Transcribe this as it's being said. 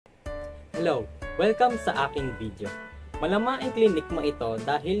Hello! Welcome sa aking video. Malamang klinik mo ito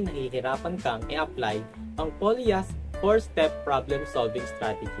dahil nahihirapan kang i-apply ang POLYA'S 4-step problem-solving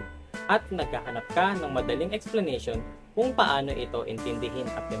strategy at naghahanap ka ng madaling explanation kung paano ito intindihin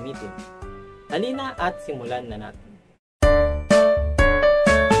at gamitin. Halina at simulan na natin.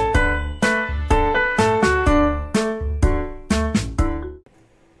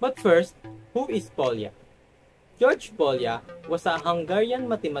 But first, who is Polya? George Polya was a Hungarian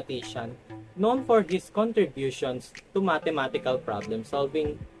mathematician known for his contributions to mathematical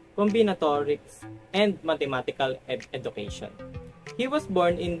problem-solving, combinatorics, and mathematical education. He was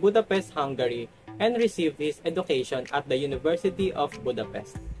born in Budapest, Hungary, and received his education at the University of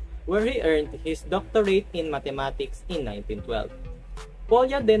Budapest, where he earned his doctorate in mathematics in 1912.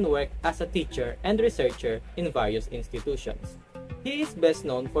 Polya then worked as a teacher and researcher in various institutions. He is best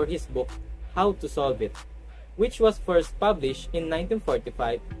known for his book, How to Solve It, which was first published in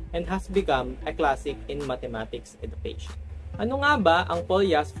 1945 and has become a classic in mathematics education. Ano nga ba ang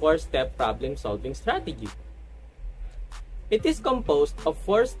Polya's 4-step problem-solving strategy? It is composed of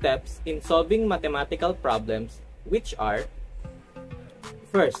 4 steps in solving mathematical problems, which are: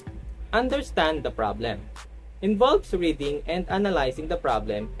 first, understand the problem. Involves reading and analyzing the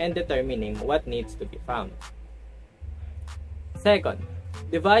problem and determining what needs to be found. Second,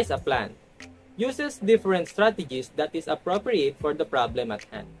 devise a plan. Uses different strategies that is appropriate for the problem at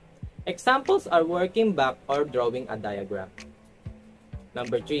hand. Examples are working back or drawing a diagram.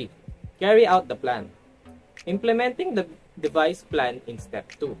 Number 3. Carry out the plan. Implementing the devised plan in step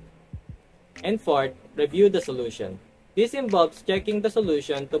 2. And fourth, review the solution. This involves checking the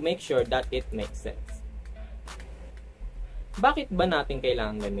solution to make sure that it makes sense. Bakit ba natin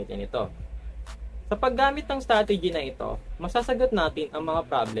kailangan gamitin ito? Sa paggamit ng strategy na ito, masasagot natin ang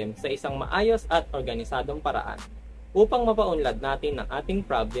mga problem sa isang maayos at organisadong paraan upang mapaunlad natin ang ating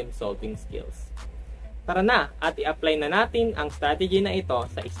problem-solving skills. Tara na at i-apply na natin ang strategy na ito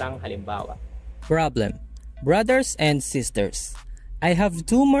sa isang halimbawa. Problem: brothers and sisters. I have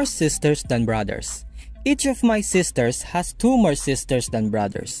 2 more sisters than brothers. Each of my sisters has 2 more sisters than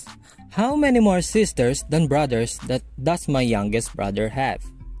brothers. How many more sisters than brothers does my youngest brother have?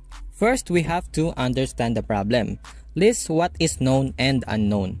 First, we have to understand the problem. List what is known and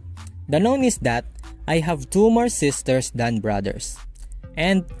unknown. The known is that I have 2 more sisters than brothers.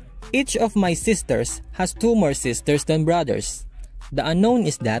 And each of my sisters has 2 more sisters than brothers. The unknown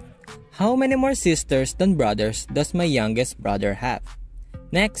is that how many more sisters than brothers does my youngest brother have?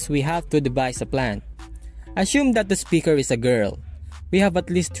 Next, we have to devise a plan. Assume that the speaker is a girl. We have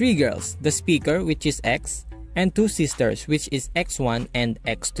at least 3 girls, the speaker, which is X, and 2 sisters, which is X1 and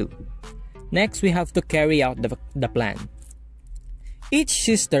X2. Next, we have to carry out the plan. Each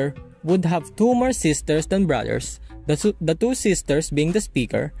sister would have 2 more sisters than brothers, the 2 sisters being the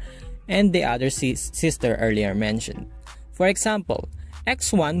speaker, and the other sister earlier mentioned. For example,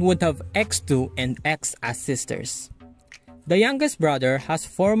 X1 would have X2 and X as sisters. The youngest brother has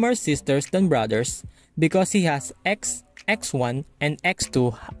 4 more sisters than brothers because he has X, X1, and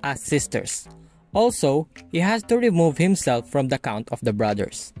X2 as sisters. Also, he has to remove himself from the count of the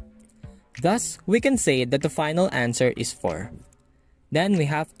brothers. Thus, we can say that the final answer is 4. Then we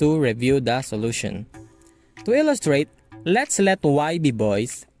have to review the solution. To illustrate, let's let Y be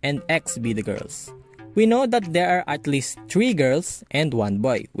boys and X be the girls. We know that there are at least 3 girls and 1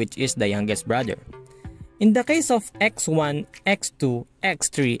 boy, which is the youngest brother. In the case of X1, X2,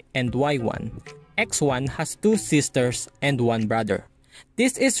 X3, and Y1, X1 has 2 sisters and 1 brother.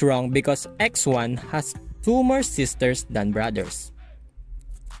 This is wrong because X1 has 2 more sisters than brothers.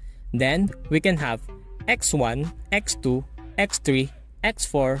 Then, we can have X1, X2, X3,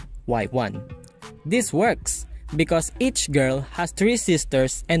 X4, Y1. This works because each girl has 3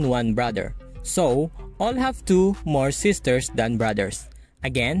 sisters and 1 brother. So, all have 2 more sisters than brothers.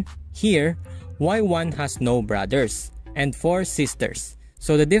 Again, here, Y1 has no brothers and 4 sisters.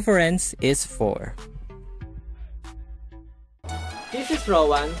 So, the difference is 4. This is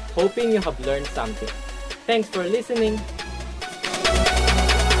Rowan, hoping you have learned something. Thanks for listening.